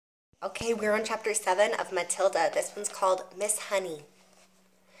Okay, we're on chapter 7 of Matilda. This one's called Miss Honey.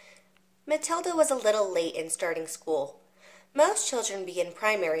 Matilda was a little late in starting school. Most children begin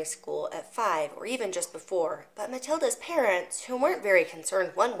primary school at 5 or even just before, but Matilda's parents, who weren't very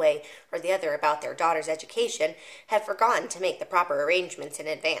concerned one way or the other about their daughter's education, had forgotten to make the proper arrangements in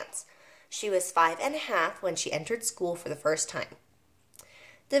advance. She was 5½ when she entered school for the first time.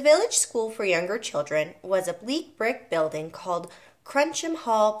 The village school for younger children was a bleak brick building called Cruncham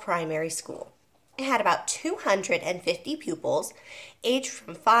Hall Primary School. It had about 250 pupils, aged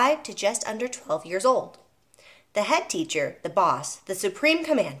from 5 to just under 12 years old. The head teacher, the boss, the supreme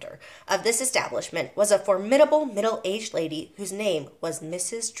commander of this establishment was a formidable middle-aged lady whose name was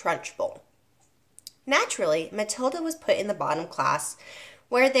Mrs. Trunchbull. Naturally, Matilda was put in the bottom class,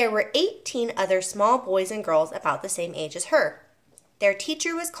 where there were 18 other small boys and girls about the same age as her. Their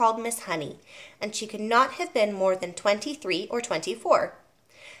teacher was called Miss Honey, and she could not have been more than 23 or 24.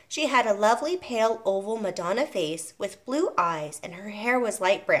 She had a lovely pale oval Madonna face with blue eyes, and her hair was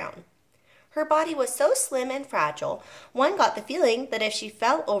light brown. Her body was so slim and fragile, one got the feeling that if she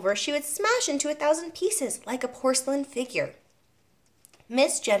fell over, she would smash into 1,000 pieces like a porcelain figure.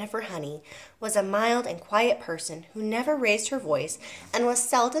 Miss Jennifer Honey was a mild and quiet person who never raised her voice and was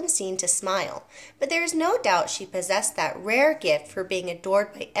seldom seen to smile, but there is no doubt she possessed that rare gift for being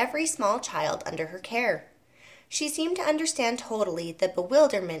adored by every small child under her care. She seemed to understand totally the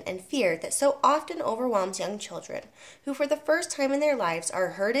bewilderment and fear that so often overwhelms young children, who for the first time in their lives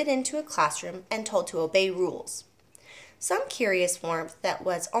are herded into a classroom and told to obey rules. Some curious warmth that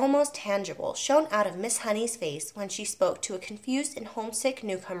was almost tangible shone out of Miss Honey's face when she spoke to a confused and homesick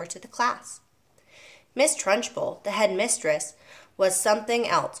newcomer to the class. Miss Trunchbull, the head mistress, was something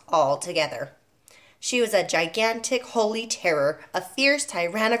else altogether. She was a gigantic holy terror, a fierce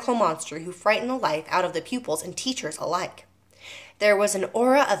tyrannical monster who frightened the life out of the pupils and teachers alike. There was an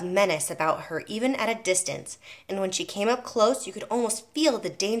aura of menace about her even at a distance, and when she came up close you could almost feel the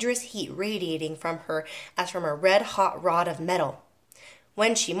dangerous heat radiating from her as from a red-hot rod of metal.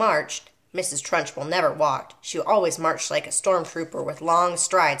 When she marched, Mrs. Trunchbull never walked. She always marched like a stormtrooper with long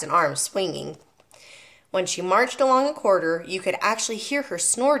strides and arms swinging. When she marched along a corridor, you could actually hear her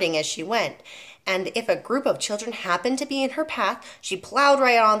snorting as she went, and if a group of children happened to be in her path, she plowed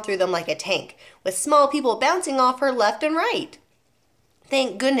right on through them like a tank, with small people bouncing off her left and right.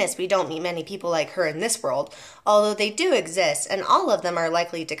 Thank goodness we don't meet many people like her in this world, although they do exist, and all of them are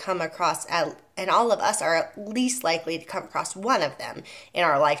likely to come across, and all of us are at least likely to come across one of them in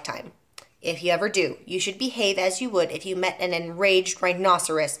our lifetime. If you ever do, you should behave as you would if you met an enraged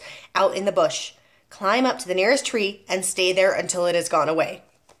rhinoceros out in the bush. Climb up to the nearest tree and stay there until it has gone away.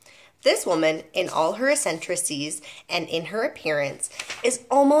 This woman, in all her eccentricities and in her appearance, is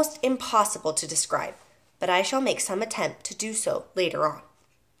almost impossible to describe, but I shall make some attempt to do so later on.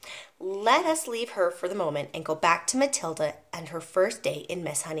 Let us leave her for the moment and go back to Matilda and her first day in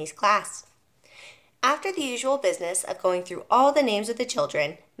Miss Honey's class. After the usual business of going through all the names of the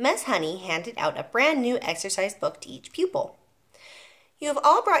children, Miss Honey handed out a brand new exercise book to each pupil. "You have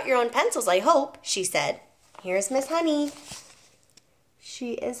all brought your own pencils, I hope," she said. "Here's Miss Honey."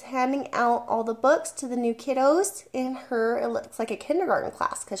 She is handing out all the books to the new kiddos in her, it looks like a kindergarten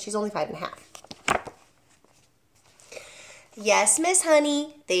class because she's only 5½. "Yes, Miss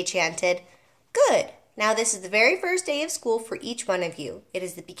Honey," they chanted. "Good. Now this is the very first day of school for each one of you. It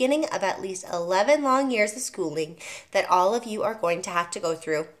is the beginning of at least 11 long years of schooling that all of you are going to have to go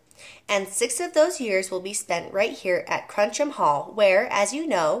through. And 6 of those years will be spent right here at Cruncham Hall, where, as you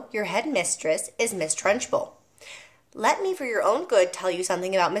know, your head mistress is Miss Trunchbull. Let me, for your own good, tell you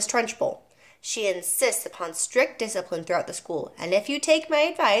something about Miss Trunchbull. She insists upon strict discipline throughout the school, and if you take my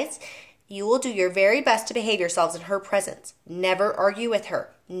advice, you will do your very best to behave yourselves in her presence. Never argue with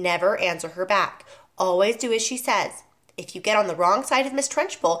her. Never answer her back. Always do as she says. If you get on the wrong side of Miss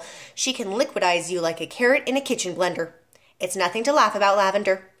Trunchbull, she can liquidize you like a carrot in a kitchen blender. It's nothing to laugh about,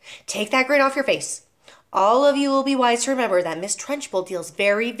 Lavender. Take that grin off your face. All of you will be wise to remember that Miss Trunchbull deals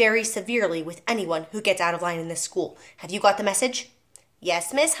very, very severely with anyone who gets out of line in this school. Have you got the message?"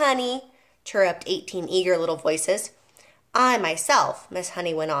 "Yes, Miss Honey," chirruped 18 eager little voices. "I myself," Miss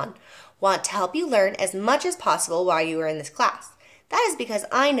Honey went on, "want to help you learn as much as possible while you are in this class. That is because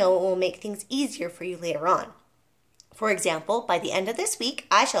I know it will make things easier for you later on. For example, by the end of this week,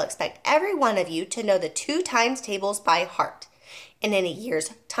 I shall expect every one of you to know the 2 times tables by heart. And in a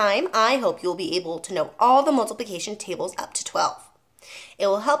year's time, I hope you'll be able to know all the multiplication tables up to 12. It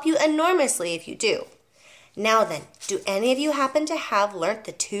will help you enormously if you do. Now then, do any of you happen to have learnt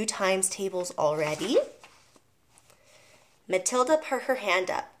the 2 times tables already?" Matilda put her hand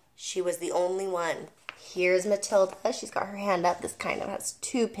up. She was the only one. here's Matilda. She's got her hand up. This kind of has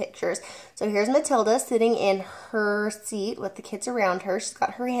two pictures. So here's Matilda sitting in her seat with the kids around her. She's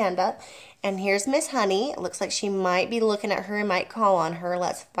got her hand up. And here's Miss Honey. It looks like she might be looking at her and might call on her.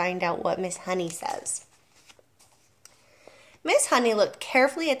 Let's find out what Miss Honey says. Miss Honey looked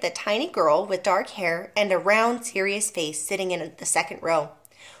carefully at the tiny girl with dark hair and a round, serious face sitting in the second row.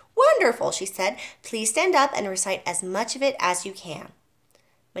 "Wonderful," she said. "Please stand up and recite as much of it as you can."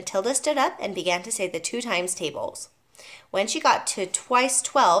 Matilda stood up and began to say the 2 times tables. When she got to twice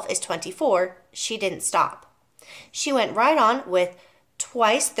 12 is 24, she didn't stop. She went right on with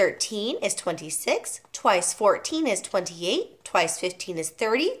twice 13 is 26, twice 14 is 28, twice 15 is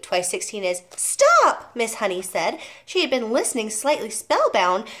 30, twice 16 is... "Stop!" Miss Honey said. She had been listening slightly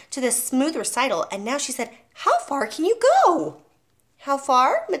spellbound to this smooth recital, and now she said, "How far can you go?" "How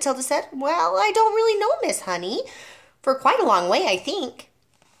far?" Matilda said. "Well, I don't really know, Miss Honey. For quite a long way, I think."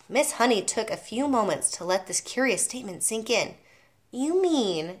 Miss Honey took a few moments to let this curious statement sink in. "You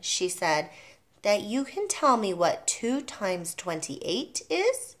mean," she said, "that you can tell me what 2 times 28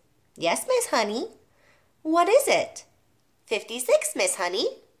 is?" "Yes, Miss Honey." "What is it?" 56, Miss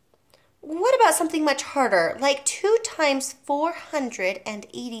Honey." "What about something much harder, like 2 times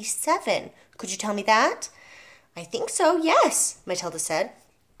 487? Could you tell me that?" "I think so, yes," Matilda said.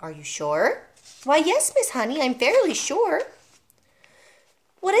 "Are you sure?" "Why, yes, Miss Honey, I'm fairly sure."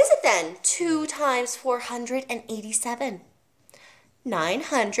 "What is it then, 2 times 487?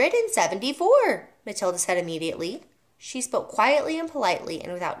 974, Matilda said immediately. She spoke quietly and politely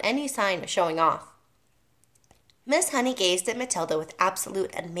and without any sign of showing off. Miss Honey gazed at Matilda with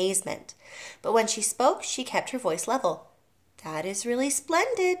absolute amazement, but when she spoke, she kept her voice level. "That is really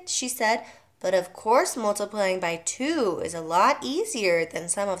splendid," she said, "but of course multiplying by 2 is a lot easier than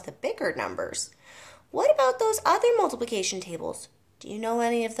some of the bigger numbers. What about those other multiplication tables? Do you know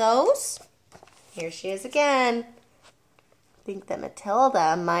any of those?" Here she is again. I think that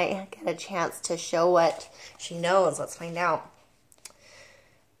Matilda might get a chance to show what she knows. Let's find out.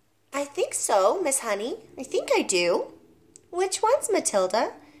 "I think so, Miss Honey. I think I do." "Which ones,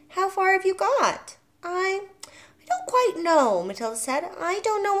 Matilda? How far have you got?" I don't quite know," Matilda said. "I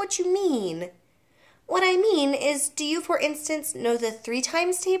don't know what you mean." "What I mean is, do you, for instance, know the 3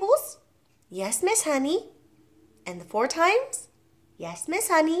 times tables?" "Yes, Miss Honey." "And the 4 times?" "Yes, Miss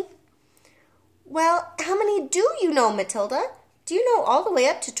Honey." "Well, how many do you know, Matilda? Do you know all the way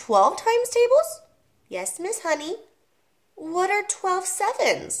up to 12 times tables?" "Yes, Miss Honey." "What are 12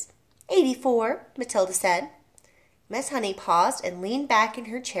 sevens?" 84, Matilda said. Miss Honey paused and leaned back in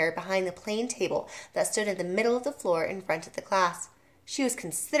her chair behind the plain table that stood in the middle of the floor in front of the class. She was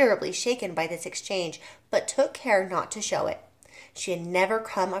considerably shaken by this exchange, but took care not to show it. She had never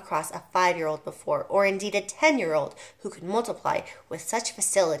come across a 5-year-old before, or indeed a 10-year-old who could multiply with such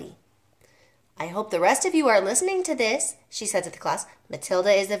facility. "I hope the rest of you are listening to this," she said to the class.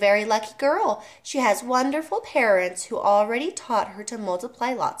 "Matilda is a very lucky girl. She has wonderful parents who already taught her to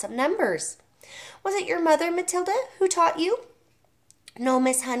multiply lots of numbers." "Was it your mother, Matilda, who taught you?" "No,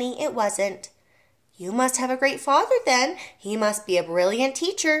 Miss Honey, it wasn't." "You must have a great father, then. He must be a brilliant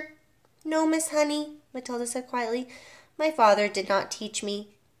teacher." "No, Miss Honey," Matilda said quietly. "My father did not teach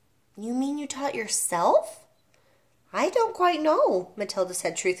me." "You mean you taught yourself?" "I don't quite know," Matilda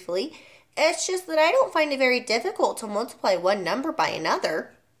said truthfully. "It's just that I don't find it very difficult to multiply one number by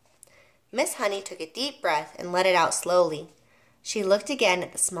another." Miss Honey took a deep breath and let it out slowly. She looked again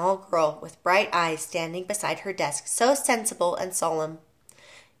at the small girl with bright eyes standing beside her desk, so sensible and solemn.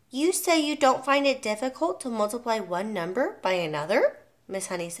 "You say you don't find it difficult to multiply one number by another?" Miss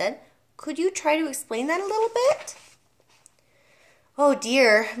Honey said. "Could you try to explain that a little bit?" "Oh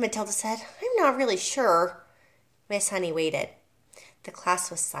dear," Matilda said. "I'm not really sure." Miss Honey waited. The class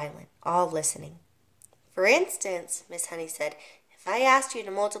was silent, all listening. "For instance," Miss Honey said, "if I asked you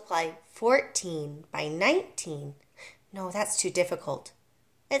to multiply 14 by 19, no, that's too difficult."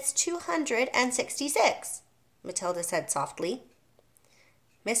 "It's 266, Matilda said softly.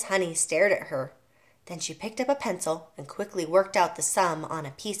 Miss Honey stared at her. Then she picked up a pencil and quickly worked out the sum on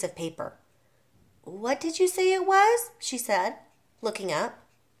a piece of paper. "What did you say it was?" she said, looking up.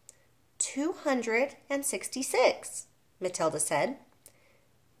 266, Matilda said.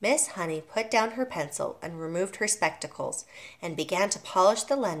 Miss Honey put down her pencil and removed her spectacles and began to polish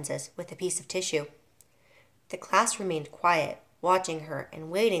the lenses with a piece of tissue. The class remained quiet, watching her and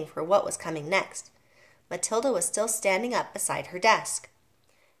waiting for what was coming next. Matilda was still standing up beside her desk.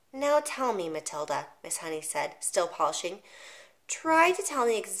 "Now tell me, Matilda," Miss Honey said, still polishing. "Try to tell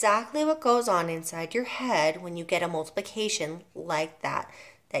me exactly what goes on inside your head when you get a multiplication like that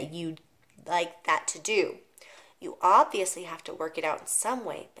you'd like that to do. You obviously have to work it out in some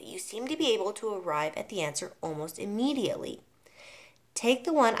way, but you seem to be able to arrive at the answer almost immediately. Take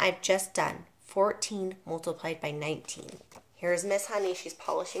the one I've just done, 14 multiplied by 19. Here's Miss Honey. She's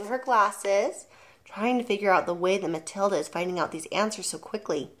polishing her glasses, trying to figure out the way that Matilda is finding out these answers so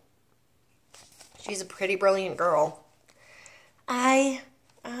quickly. She's a pretty brilliant girl. I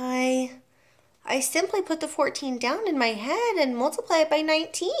simply put the 14 down in my head and multiply it by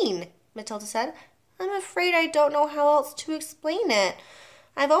 19, Matilda said. I'm afraid I don't know how else to explain it.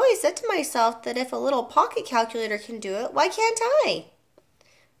 I've always said to myself that if a little pocket calculator can do it, why can't I?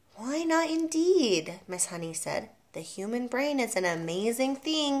 Why not indeed, Miss Honey said. The human brain is an amazing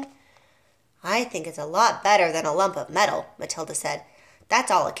thing. I think it's a lot better than a lump of metal, Matilda said. That's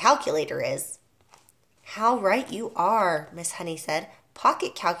all a calculator is. How right you are, Miss Honey said.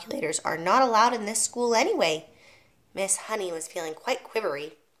 Pocket calculators are not allowed in this school anyway. Miss Honey was feeling quite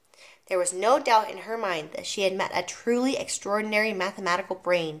quivery. There was no doubt in her mind that she had met a truly extraordinary mathematical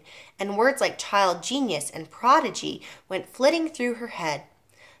brain, and words like child genius and prodigy went flitting through her head.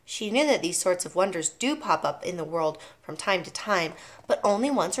 She knew that these sorts of wonders do pop up in the world from time to time, but only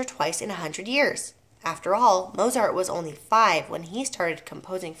once or twice in 100 years. After all, Mozart was only 5 when he started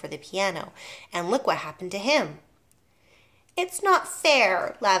composing for the piano, and look what happened to him. It's not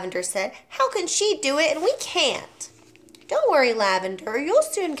fair, Lavender said. How can she do it and we can't? Don't worry, Lavender. You'll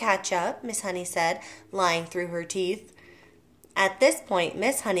soon catch up, Miss Honey said, lying through her teeth. At this point,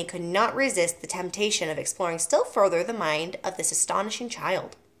 Miss Honey could not resist the temptation of exploring still further the mind of this astonishing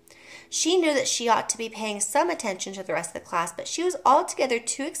child. She knew that she ought to be paying some attention to the rest of the class, but she was altogether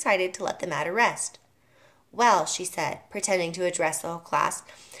too excited to let the matter rest. Well, she said, pretending to address the whole class,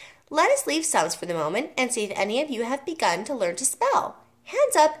 let us leave sums for the moment and see if any of you have begun to learn to spell.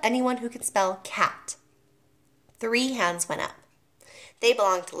 Hands up, anyone who can spell cat. 3 hands went up. They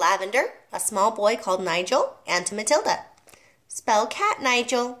belonged to Lavender, a small boy called Nigel, and to Matilda. Spell cat,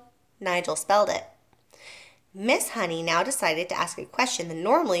 Nigel. Nigel spelled it. Miss Honey now decided to ask a question that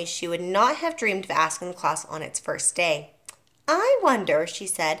normally she would not have dreamed of asking the class on its first day. I wonder, she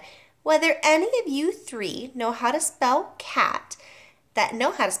said, whether any of you 3 know how to spell cat,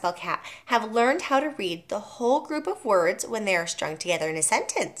 have learned how to read the whole group of words when they are strung together in a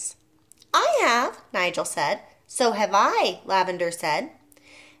sentence. I have, Nigel said. So have I, Lavender said.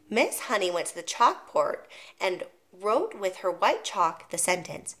 Miss Honey went to the chalkboard and wrote with her white chalk the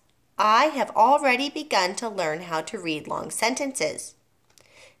sentence, I have already begun to learn how to read long sentences.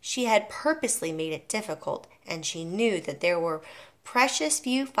 She had purposely made it difficult, and she knew that there were precious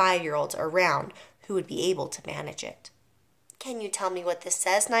few 5-year-olds around who would be able to manage it. Can you tell me what this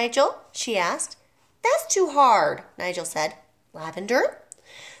says, Nigel? She asked. That's too hard, Nigel said. Lavender?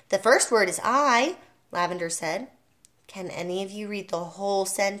 The first word is I, Lavender said. Can any of you read the whole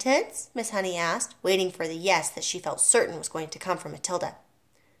sentence? Miss Honey asked, waiting for the yes that she felt certain was going to come from Matilda.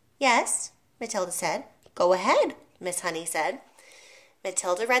 Yes, Matilda said. Go ahead, Miss Honey said.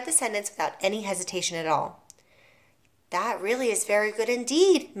 Matilda read the sentence without any hesitation at all. That really is very good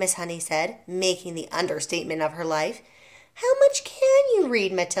indeed, Miss Honey said, making the understatement of her life. How much can you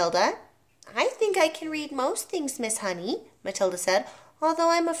read, Matilda? I think I can read most things, Miss Honey, Matilda said,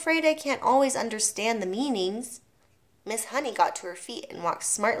 although I'm afraid I can't always understand the meanings. Miss Honey got to her feet and walked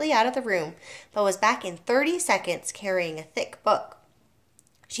smartly out of the room, but was back in 30 seconds carrying a thick book.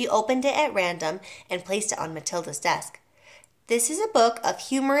 She opened it at random and placed it on Matilda's desk. This is a book of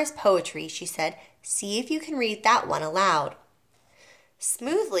humorous poetry, she said. See if you can read that one aloud.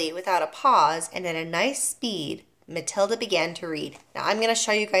 Smoothly, without a pause, and at a nice speed, Matilda began to read. Now I'm going to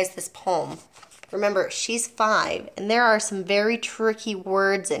show you guys this poem. Remember, she's 5, and there are some very tricky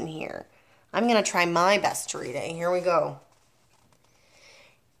words in here. I'm going to try my best to read it. Here we go.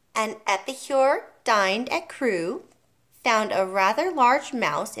 An epicure dined at Crewe, found a rather large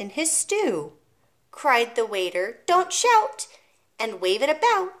mouse in his stew. Cried the waiter, don't shout, and wave it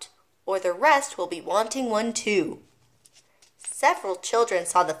about, or the rest will be wanting one too. Several children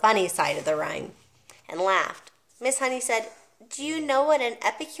saw the funny side of the rhyme and laughed. Miss Honey said, do you know what an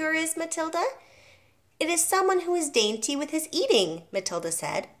epicure is, Matilda? It is someone who is dainty with his eating, Matilda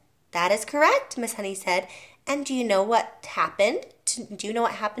said. That is correct, Miss Honey said. And do you know what happened? Do you know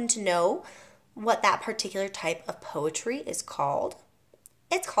what happened to know what that particular type of poetry is called?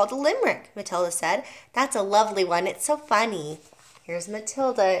 It's called a limerick, Matilda said. That's a lovely one. It's so funny. Here's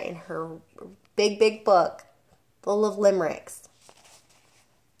Matilda in her big book full of limericks.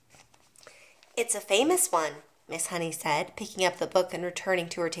 It's a famous one, Miss Honey said, picking up the book and returning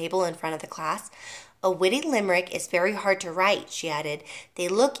to her table in front of the class. A witty limerick is very hard to write, she added. They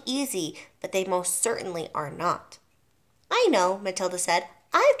look easy, but they most certainly are not. I know, Matilda said.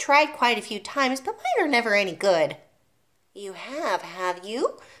 I've tried quite a few times, but mine are never any good." "You have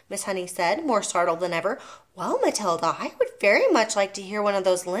you?" Miss Honey said, more startled than ever. "Well, Matilda, I would very much like to hear one of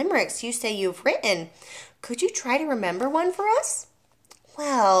those limericks you say you've written. Could you try to remember one for us?"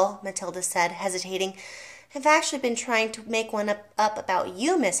 "Well," Matilda said, hesitating, "I've actually been trying to make one up about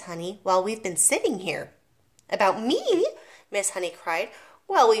you, Miss Honey, while we've been sitting here." "About me?" Miss Honey cried.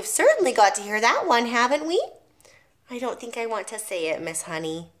 "Well, we've certainly got to hear that one, haven't we?" "I don't think I want to say it, Miss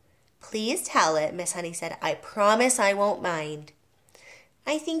Honey." "Please tell it," Miss Honey said. "I promise I won't mind."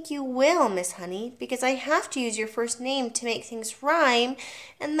 "I think you will, Miss Honey, because I have to use your first name to make things rhyme,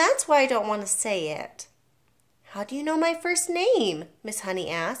 and that's why I don't want to say it." "How do you know my first name?" Miss Honey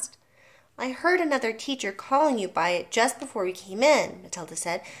asked. "I heard another teacher calling you by it just before we came in," Matilda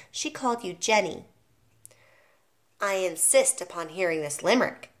said. "She called you Jenny." "I insist upon hearing this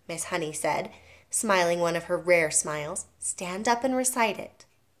limerick," Miss Honey said, smiling one of her rare smiles. "Stand up and recite it."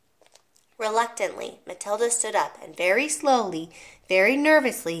 Reluctantly, Matilda stood up, and very slowly, very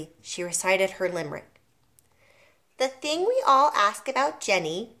nervously, she recited her limerick. "The thing we all ask about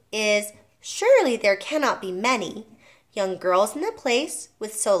Jenny is, surely there cannot be many young girls in the place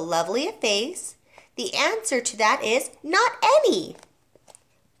with so lovely a face. The answer to that is, not any."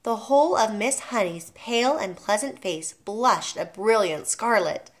 The whole of Miss Honey's pale and pleasant face blushed a brilliant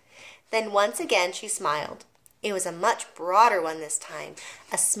scarlet. Then once again she smiled. It was a much broader one this time,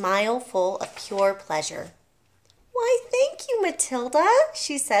 a smile full of pure pleasure. "Why, thank you, Matilda,"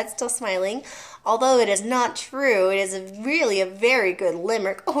 she said, still smiling. "Although it is not true, it is really a very good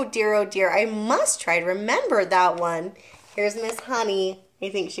limerick. Oh dear, I must try to remember that one." Here's Miss Honey. I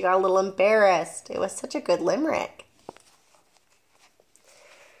think she got a little embarrassed. It was such a good limerick.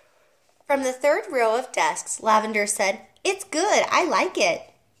 From the third row of desks, Lavender said, "It's good. I like it."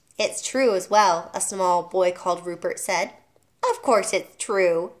 "It's true as well," a small boy called Rupert said. "Of course it's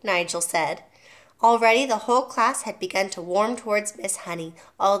true," Nigel said. Already the whole class had begun to warm towards Miss Honey,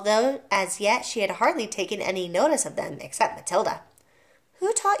 although as yet she had hardly taken any notice of them, except Matilda.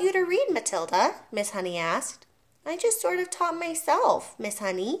 "Who taught you to read, Matilda?" Miss Honey asked. "I just sort of taught myself, Miss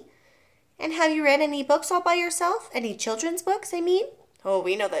Honey." "And have you read any books all by yourself? Any children's books, I mean?" "Oh,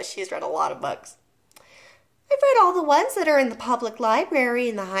 we know that she's read a lot of books." "I've read all the ones that are in the public library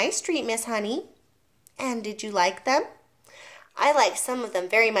in the High Street, Miss Honey." "And did you like them?" "I liked some of them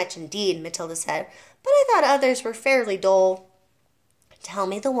very much indeed," Matilda said, "but I thought others were fairly dull." "Tell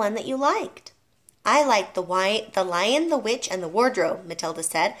me the one that you liked." "I liked the Lion, the Witch, and the Wardrobe," Matilda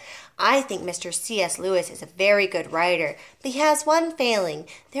said. "I think Mr. C.S. Lewis is a very good writer, but he has one failing.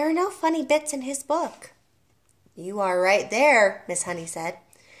 There are no funny bits in his book." "You are right there," Miss Honey said.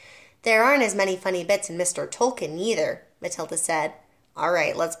 "There aren't as many funny bits in Mr. Tolkien either," Matilda said. "All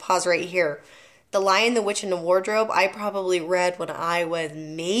right, let's pause right here. The Lion, the Witch, and the Wardrobe, I probably read when I was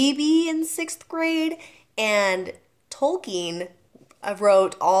maybe in 6th grade, and Tolkien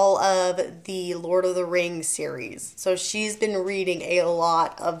wrote all of the Lord of the Rings series. So she's been reading a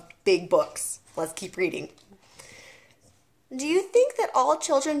lot of big books. Let's keep reading." "Do you think that all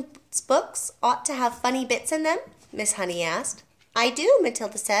children's books ought to have funny bits in them?" Miss Honey asked. "I do,"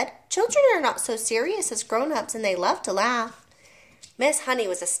 Matilda said. "Children are not so serious as grown-ups, and they love to laugh." Miss Honey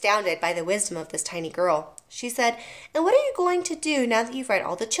was astounded by the wisdom of this tiny girl. She said, "And what are you going to do now that you've read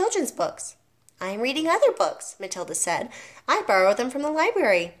all the children's books?" "I am reading other books," Matilda said. "I borrow them from the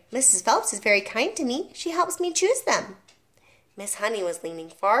library. Mrs. Phelps is very kind to me. She helps me choose them." Miss Honey was leaning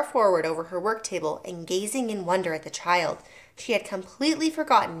far forward over her work table and gazing in wonder at the child. She had completely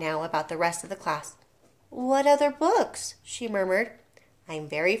forgotten now about the rest of the class. "What other books?" she murmured. "I'm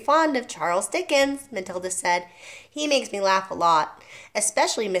very fond of Charles Dickens," Matilda said. "He makes me laugh a lot,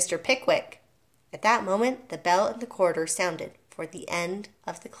 especially Mr. Pickwick." At that moment, the bell in the corridor sounded for the end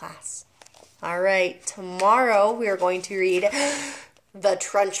of the class. All right, tomorrow we are going to read The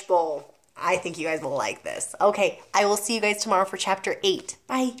Trunchbull. I think you guys will like this. Okay, I will see you guys tomorrow for Chapter 8.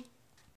 Bye.